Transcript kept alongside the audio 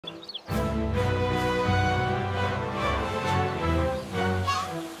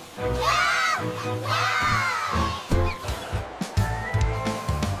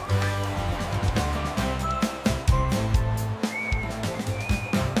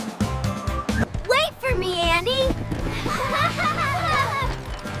Wait for me, Andy!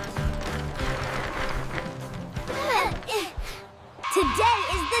 Today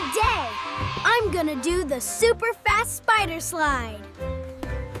is the day! I'm gonna do the super fast spider slide.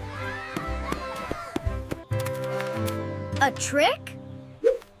 A trick?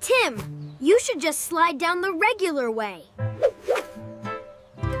 Tim, you should just slide down the regular way.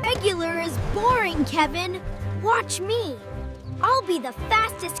 Regular is boring, Kevin. Watch me. I'll be the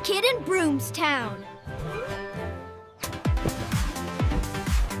fastest kid in Brooms Town.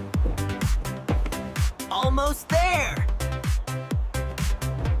 Almost there!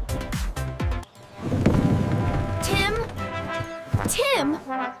 Tim,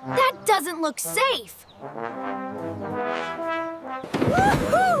 that doesn't look safe.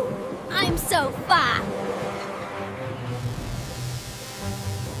 Woohoo! I'm so fast.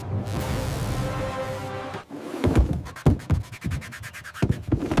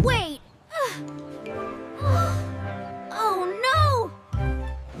 Wait. Oh no!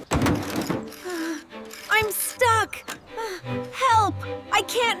 I'm stuck. Help! I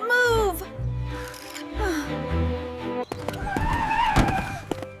can't move.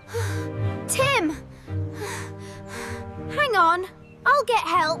 Tim! Hang on, I'll get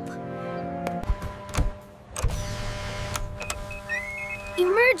help.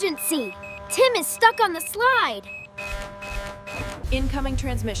 Emergency! Tim is stuck on the slide. Incoming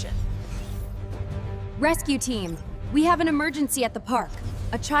transmission. Rescue team, we have an emergency at the park.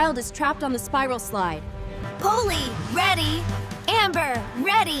 A child is trapped on the spiral slide. Poli, ready. Amber,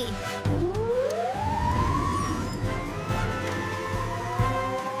 ready.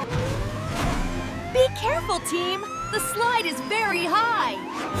 Be careful, team! The slide is very high!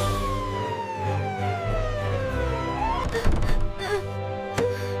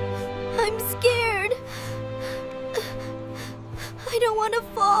 I'm scared. I don't want to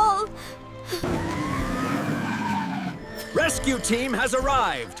fall. Rescue team has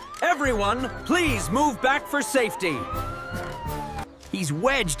arrived! Everyone, please move back for safety! He's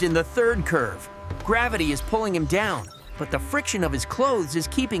wedged in the third curve. Gravity is pulling him down, but the friction of his clothes is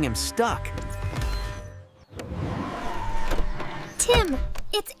keeping him stuck. Tim,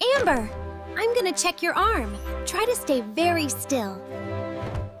 it's Amber. I'm gonna check your arm. Try to stay very still.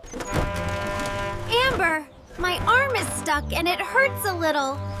 Amber, my arm is stuck and it hurts a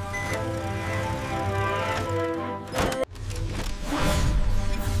little.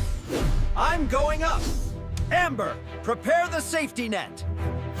 I'm going up! Amber, prepare the safety net!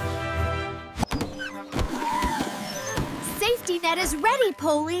 Safety net is ready,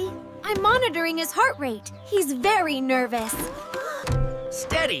 Poli. I'm monitoring his heart rate. He's very nervous.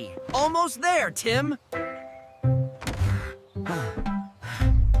 Steady! Almost there, Tim!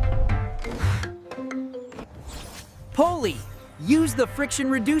 Poli, use the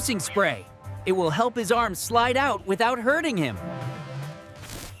friction-reducing spray. It will help his arm slide out without hurting him.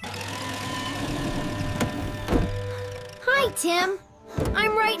 Hi, Tim.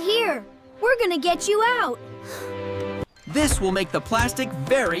 I'm right here. We're gonna get you out. This will make the plastic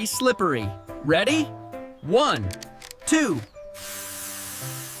very slippery. Ready? 1, 2.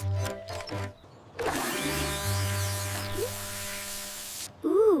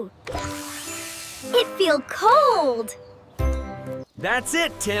 Ooh. It feels cold. That's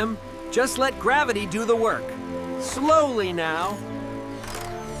it, Tim. Just let gravity do the work. Slowly now.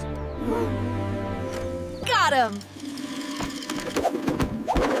 Got him!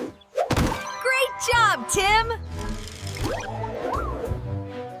 Great job, Tim!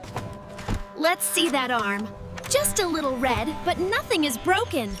 Let's see that arm. Just a little red, but nothing is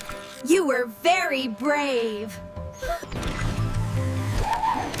broken. You were very brave.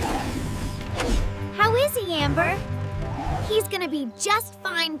 How is he, Amber? He's gonna be just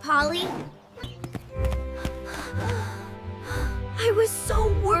fine, Poli. I was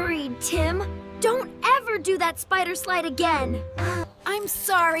so worried, Tim. Don't ever do that spider slide again. I'm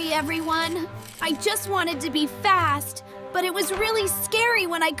sorry, everyone. I just wanted to be fast, but it was really scary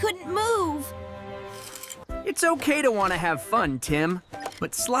when I couldn't move. It's okay to want to have fun, Tim,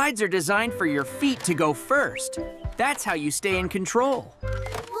 but slides are designed for your feet to go first. That's how you stay in control.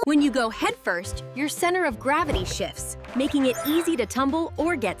 When you go head first, your center of gravity shifts, making it easy to tumble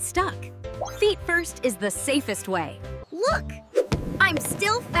or get stuck. Feet first is the safest way. Look, I'm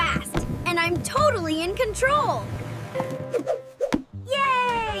still fast, and I'm totally in control.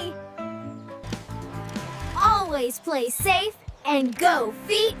 Yay! Always play safe and go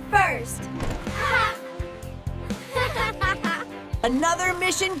feet first. Ha! Another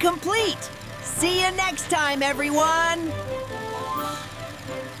mission complete! See you next time, everyone!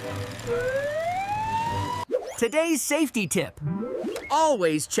 Today's safety tip.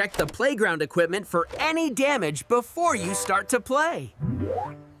 Always check the playground equipment for any damage before you start to play.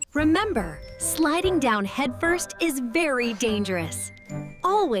 Remember, sliding down headfirst is very dangerous.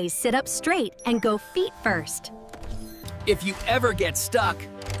 Always sit up straight and go feet first. If you ever get stuck,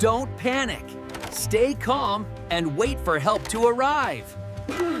 don't panic. Stay calm and wait for help to arrive.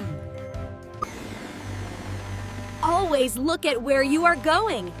 Always look at where you are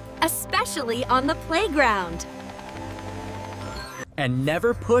going, especially on the playground. And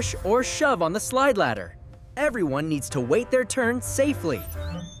never push or shove on the slide ladder. Everyone needs to wait their turn safely.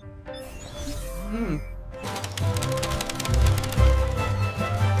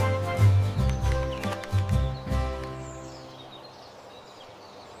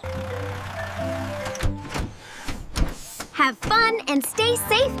 Have fun and stay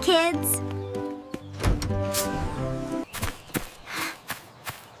safe, kids!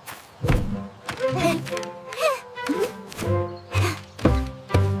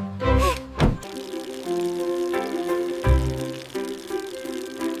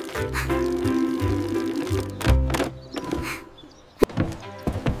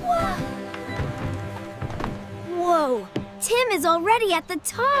 Whoa! Tim is already at the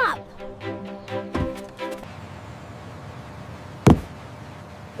top!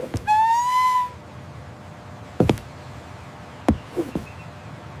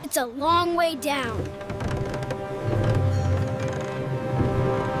 It's a long way down.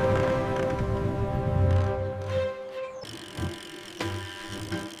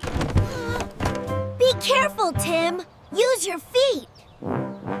 Be careful, Tim. Use your feet.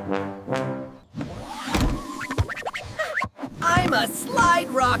 I'm a slide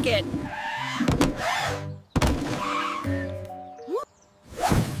rocket!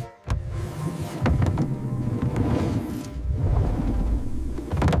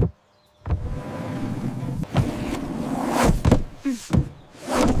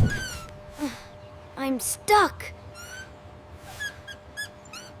 I'm stuck.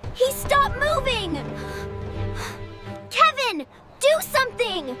 He stopped moving! Kevin, do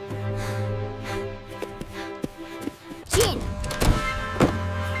something! Jin!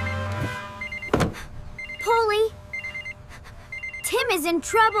 Poli! Tim is in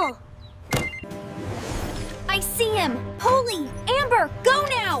trouble! I see him! Poli! Amber, go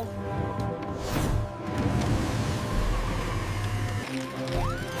now!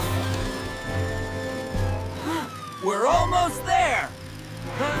 We're almost there!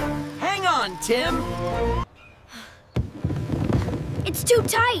 Hang on, Tim! It's too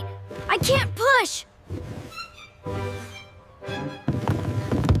tight! I can't push!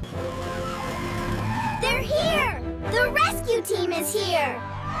 They're here! The rescue team is here!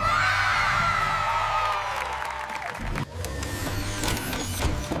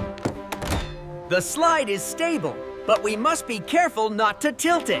 The slide is stable, but we must be careful not to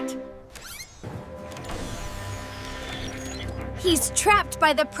tilt it. He's trapped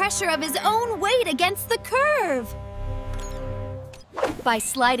by the pressure of his own weight against the curve. By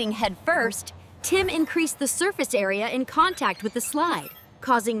sliding head first, Tim increased the surface area in contact with the slide,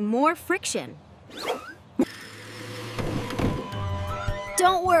 causing more friction.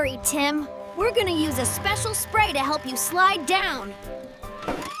 Don't worry, Tim. We're gonna use a special spray to help you slide down.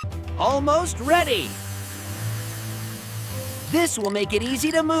 Almost ready! This will make it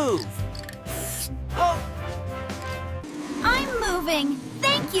easy to move. Oh! I'm moving.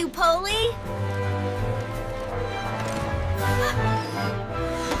 Thank you, Poli.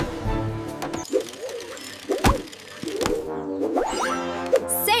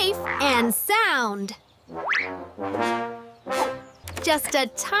 Safe and sound. Just a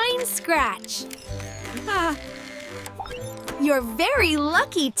tiny scratch. Ah. You're very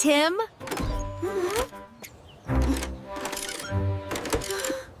lucky, Tim.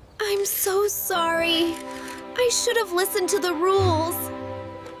 I'm so sorry. I should have listened to the rules.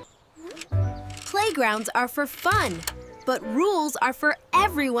 Playgrounds are for fun, but rules are for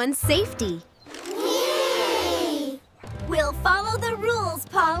everyone's safety. Yay! We'll follow the rules,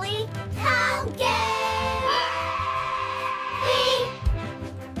 Poli.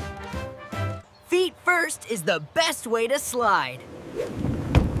 Feet first is the best way to slide.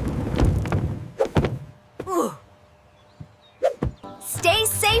 Ooh. Stay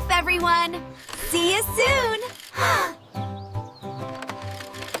safe, everyone. See you soon.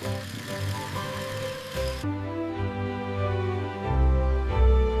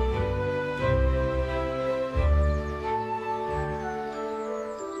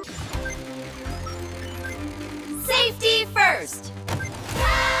 Safety first!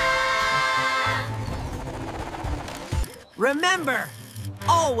 Remember,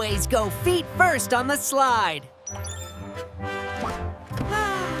 always go feet first on the slide.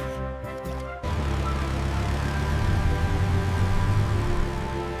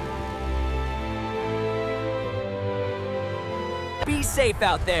 Be safe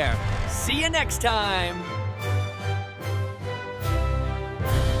out there. See you next time.